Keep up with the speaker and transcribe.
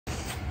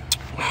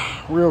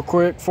real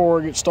quick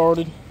before I get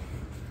started.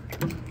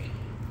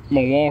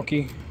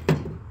 Milwaukee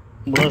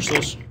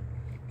brushless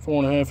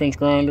 4.5 inch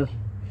grinder.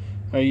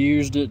 I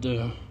used it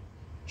to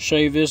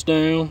shave this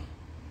down,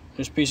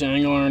 this piece of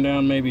angle iron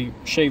down, maybe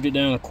shaved it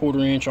down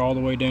 1/4 inch all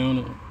the way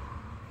down,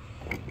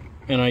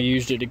 and I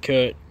used it to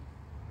cut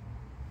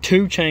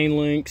 2 chain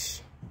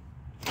links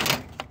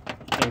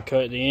and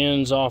cut the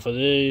ends off of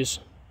these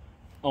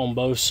on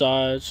both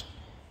sides.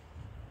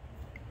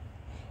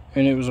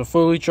 And it was a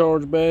fully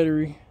charged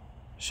battery,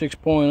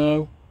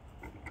 6.0,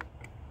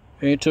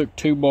 and it took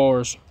 2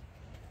 bars.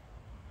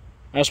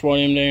 That's why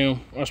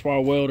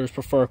welders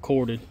prefer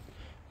corded.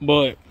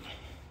 But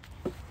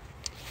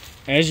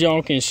as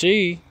y'all can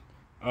see,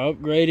 I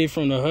upgraded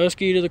from the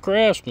Husky to the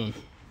Craftsman.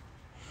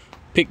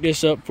 Picked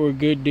this up for a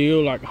good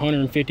deal, like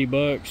 150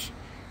 bucks.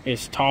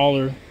 It's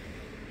taller.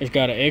 It's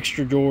got an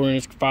extra drawer, and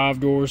it's 5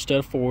 drawers instead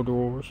of 4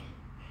 drawers.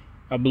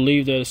 I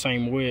believe they're the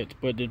same width,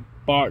 but the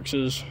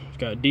boxes, it's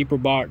got deeper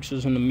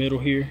boxes in the middle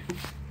here.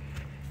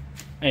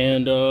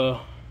 And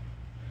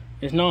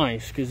it's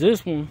nice, because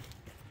this one,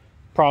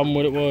 problem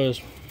with it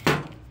was,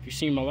 if you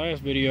seen my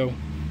last video,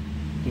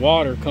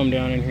 water come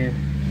down in here.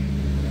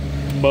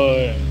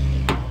 But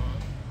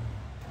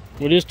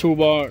with this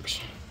toolbox,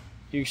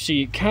 you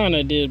see it kind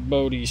of did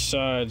bow these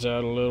sides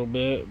out a little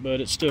bit, but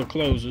it still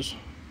closes.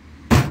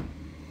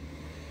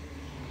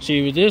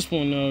 See, with this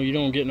one though, you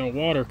don't get no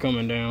water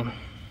coming down.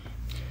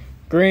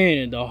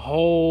 Granted, the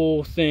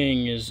whole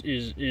thing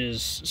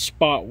is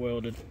spot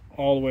welded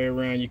all the way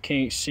around. You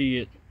can't see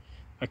it.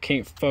 I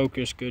can't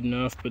focus good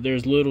enough, but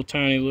there's little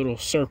tiny little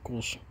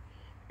circles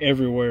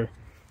everywhere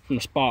from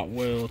the spot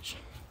welds.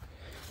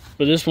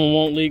 But this one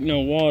won't leak no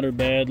water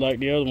bad like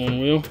the other one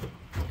will.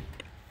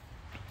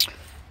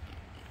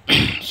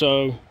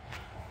 So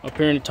up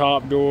here in the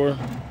top drawer,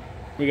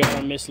 we got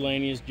our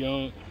miscellaneous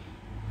junk.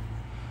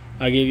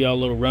 I'll give y'all a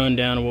little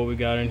rundown of what we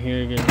got in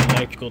here. Got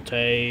electrical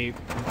tape,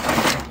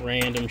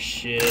 random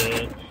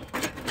shit,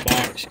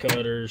 box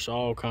cutters,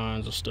 all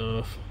kinds of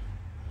stuff.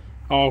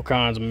 All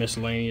kinds of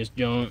miscellaneous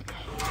junk.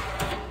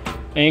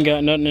 Ain't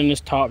got nothing in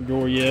this top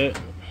drawer yet.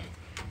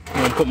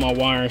 I'm gonna put my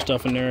wire and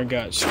stuff in there. I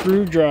got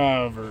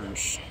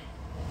screwdrivers,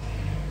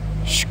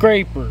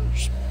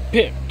 scrapers,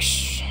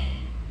 picks,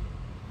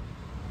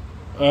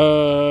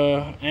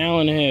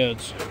 Allen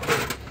heads,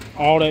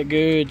 all that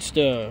good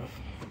stuff.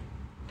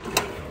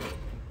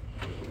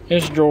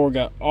 This drawer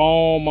got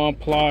all my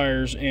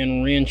pliers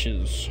and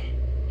wrenches,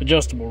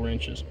 adjustable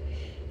wrenches.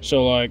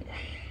 So like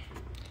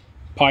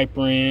pipe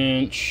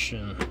wrench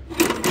and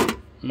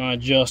my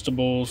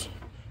adjustables.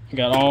 I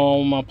got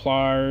all my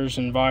pliers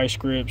and vice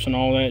grips and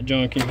all that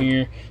junk in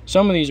here.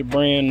 Some of these are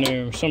brand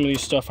new. Some of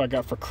these stuff I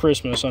got for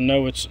Christmas. I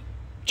know it's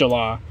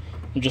July.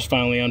 I'm just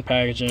finally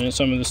unpackaging it.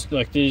 Some of this,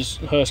 like this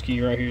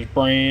Husky right here, is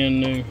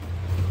brand new.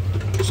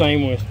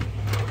 Same with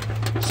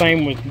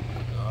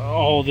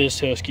all this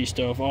Husky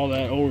stuff, all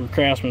that older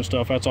Craftsman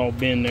stuff. That's all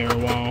been there a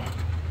while.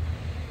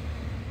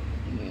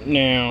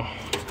 Now,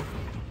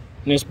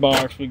 in this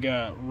box we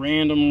got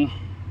random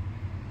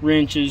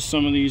wrenches.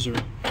 Some of these are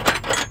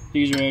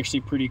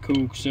actually pretty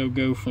cool, because they'll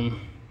go from,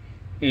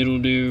 it'll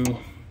do,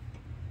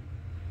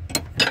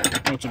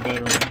 what's a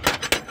better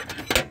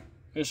one?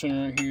 This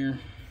one right here.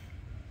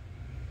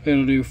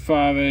 It'll do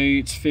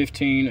 5/8,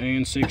 15,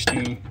 and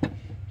 16.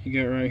 You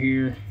got right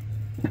here,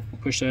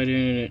 push that in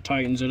and it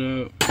tightens it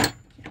up.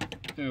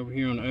 Over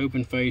here on the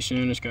open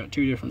facing, it's got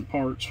 2 different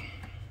parts.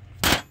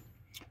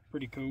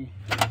 Pretty cool.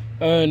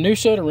 New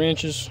set of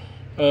wrenches.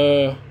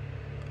 I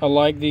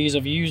like these.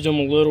 I've used them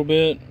a little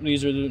bit.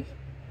 These are the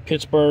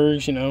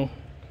Pittsburghs, you know,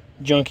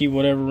 junky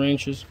whatever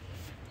wrenches.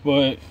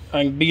 But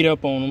I can beat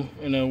up on them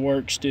and they'll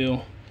work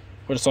still.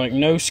 But it's like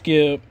no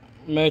skip,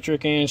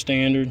 metric and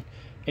standard,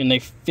 and they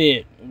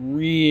fit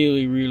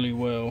really, really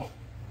well.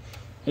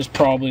 It's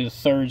probably the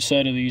 3rd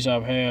set of these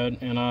I've had,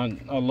 and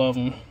I love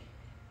them.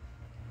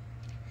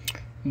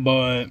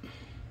 But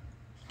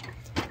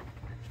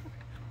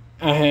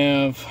I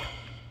have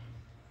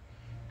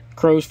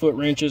crow's foot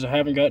wrenches. I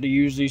haven't got to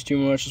use these too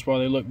much. That's why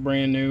they look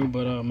brand new,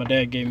 but my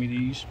dad gave me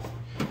these.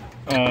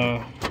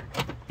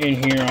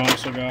 In here I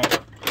also got,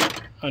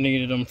 I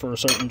needed them for a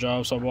certain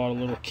job, so I bought a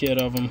little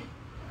kit of them,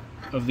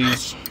 of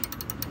these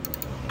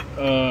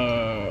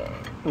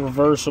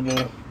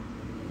reversible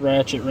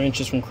ratchet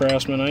wrenches from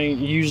Craftsman. I ain't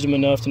used them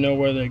enough to know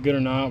whether they're good or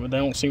not, but they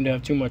don't seem to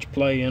have too much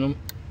play in them,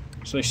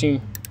 so they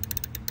seem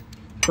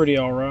pretty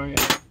alright.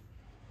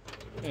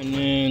 And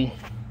then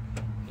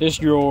this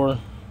drawer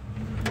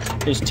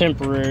is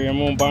temporary. I'm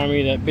gonna buy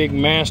me that big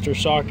master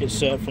socket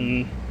set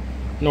from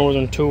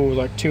Northern Tools,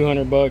 like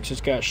 200 bucks. It's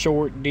got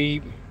short,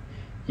 deep,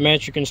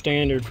 metric and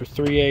standard for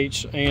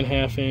 3/8 and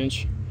 1/2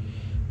 inch.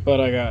 But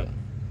I got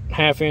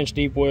 1/2 inch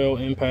deep well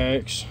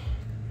impacts,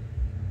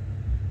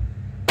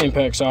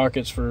 impact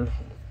sockets for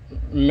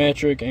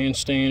metric and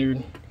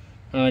standard.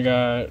 And I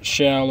got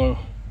shallow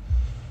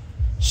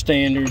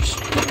standards.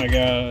 I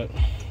got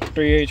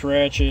 3/8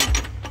 ratchet,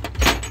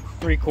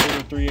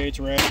 3/4, 3/8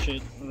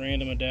 ratchet,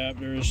 random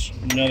adapters,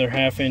 another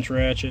 1/2 inch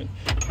ratchet,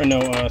 or no,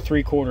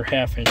 3/4,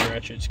 1/2 inch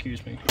ratchet,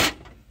 excuse me.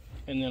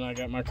 And then I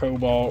got my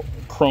Cobalt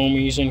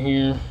chromies in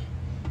here.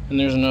 And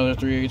there's another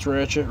 3/8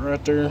 ratchet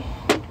right there.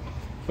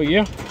 But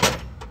yeah,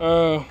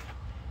 I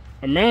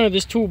mounted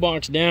this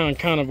toolbox down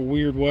kind of a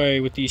weird way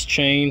with these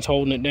chains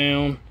holding it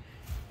down.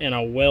 And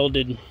I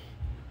welded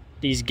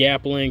these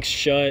gap links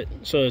shut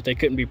so that they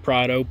couldn't be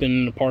pried open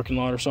in the parking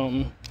lot or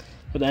something.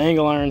 But the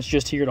angle iron's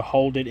just here to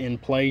hold it in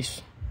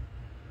place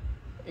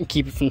and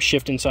keep it from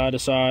shifting side to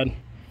side.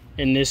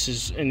 And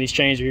these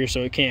chains are here so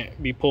it can't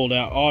be pulled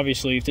out.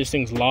 Obviously, if this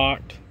thing's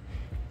locked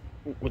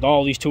with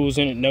all these tools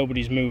in it,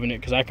 nobody's moving it,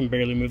 because I can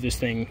barely move this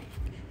thing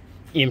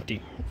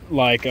empty.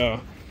 Like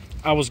I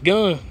was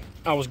gonna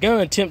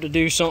attempt to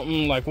do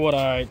something like what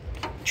I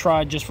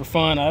tried just for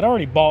fun. I'd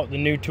already bought the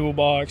new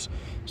toolbox,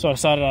 so I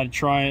decided I'd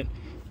try it.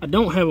 I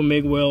don't have a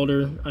MIG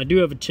welder. I do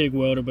have a TIG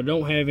welder, but I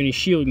don't have any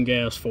shielding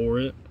gas for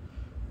it.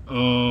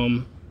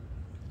 So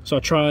I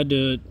tried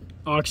to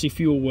oxy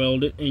fuel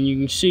weld it, and you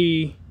can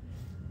see,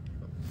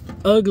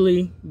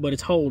 ugly, but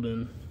it's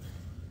holding.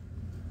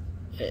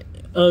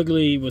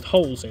 Ugly with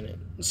holes in it.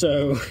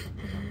 So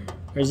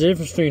there's a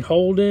difference between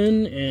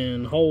holding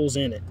and holes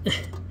in it.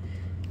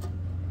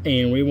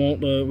 And we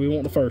want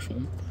the first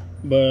one.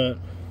 But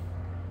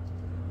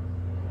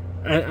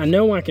I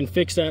know I can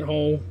fix that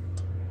hole,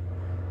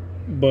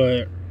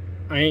 but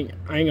I ain't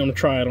gonna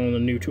try it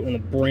on a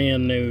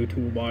brand new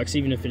toolbox,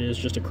 even if it is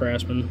just a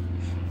Craftsman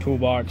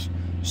toolbox.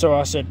 So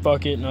I said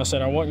fuck it, and I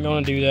said I wasn't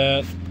gonna do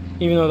that,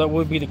 even though that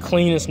would be the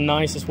cleanest,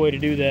 nicest way to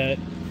do that,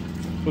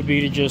 would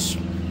be to just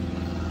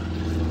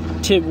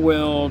TIG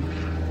weld,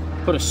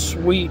 put a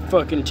sweet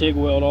fucking TIG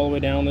weld all the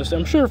way down this.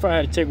 I'm sure if I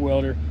had a TIG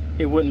welder,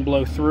 it wouldn't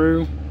blow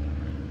through,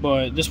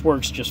 but this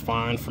works just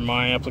fine for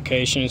my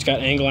application. It's got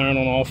angle iron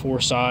on all 4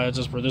 sides.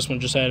 That's where this one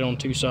just had it on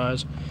 2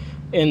 sides.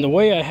 And the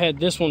way I had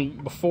this one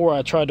before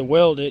I tried to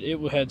weld it, it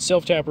had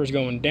self-tappers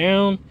going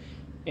down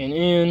and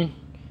in,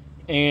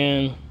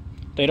 and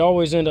they'd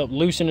always end up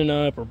loosening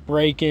up or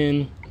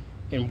breaking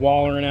and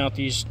wallering out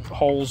these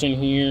holes in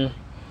here.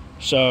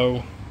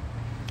 So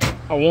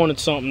I wanted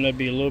something that'd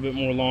be a little bit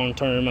more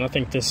long-term, and I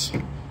think this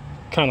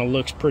kind of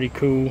looks pretty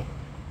cool.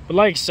 But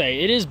like I say,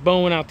 it is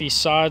bowing out these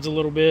sides a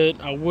little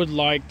bit. I would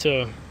like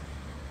to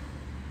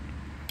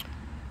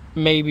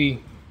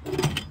maybe,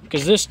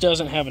 because this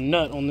doesn't have a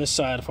nut on this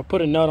side. If I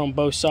put a nut on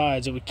both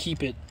sides, it would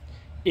keep it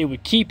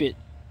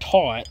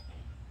taut.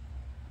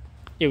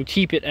 It would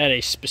keep it at a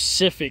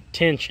specific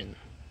tension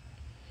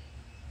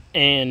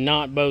and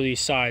not bow these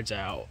sides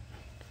out.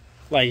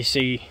 Like you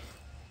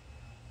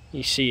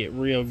see it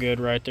real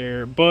good right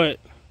there. But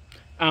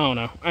I don't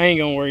know, I ain't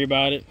gonna worry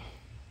about it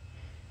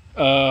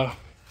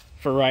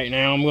for right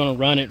now. I'm gonna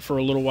run it for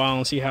a little while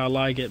and see how I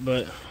like it.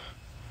 But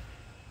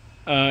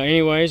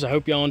anyways, I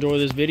hope y'all enjoy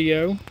this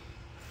video.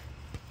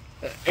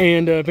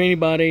 And if any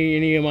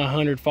of my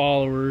 100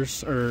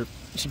 followers or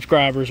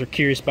subscribers are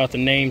curious about the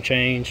name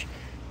change,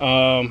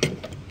 I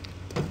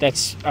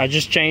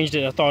just changed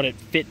it. I thought it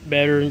fit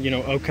better, you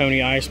know,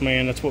 Oconee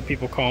Iceman. That's what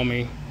people call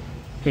me,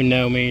 who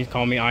know me,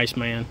 call me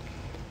Iceman.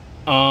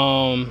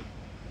 And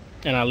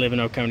I live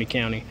in Oconee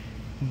County.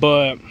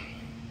 But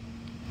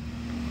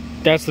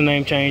that's the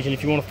name change. And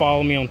if you want to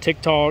follow me on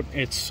TikTok,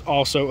 it's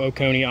also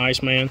Oconee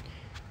Iceman.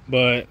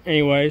 But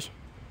anyways,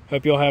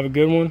 hope y'all have a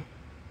good one,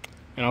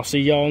 and I'll see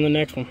y'all in the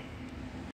next one.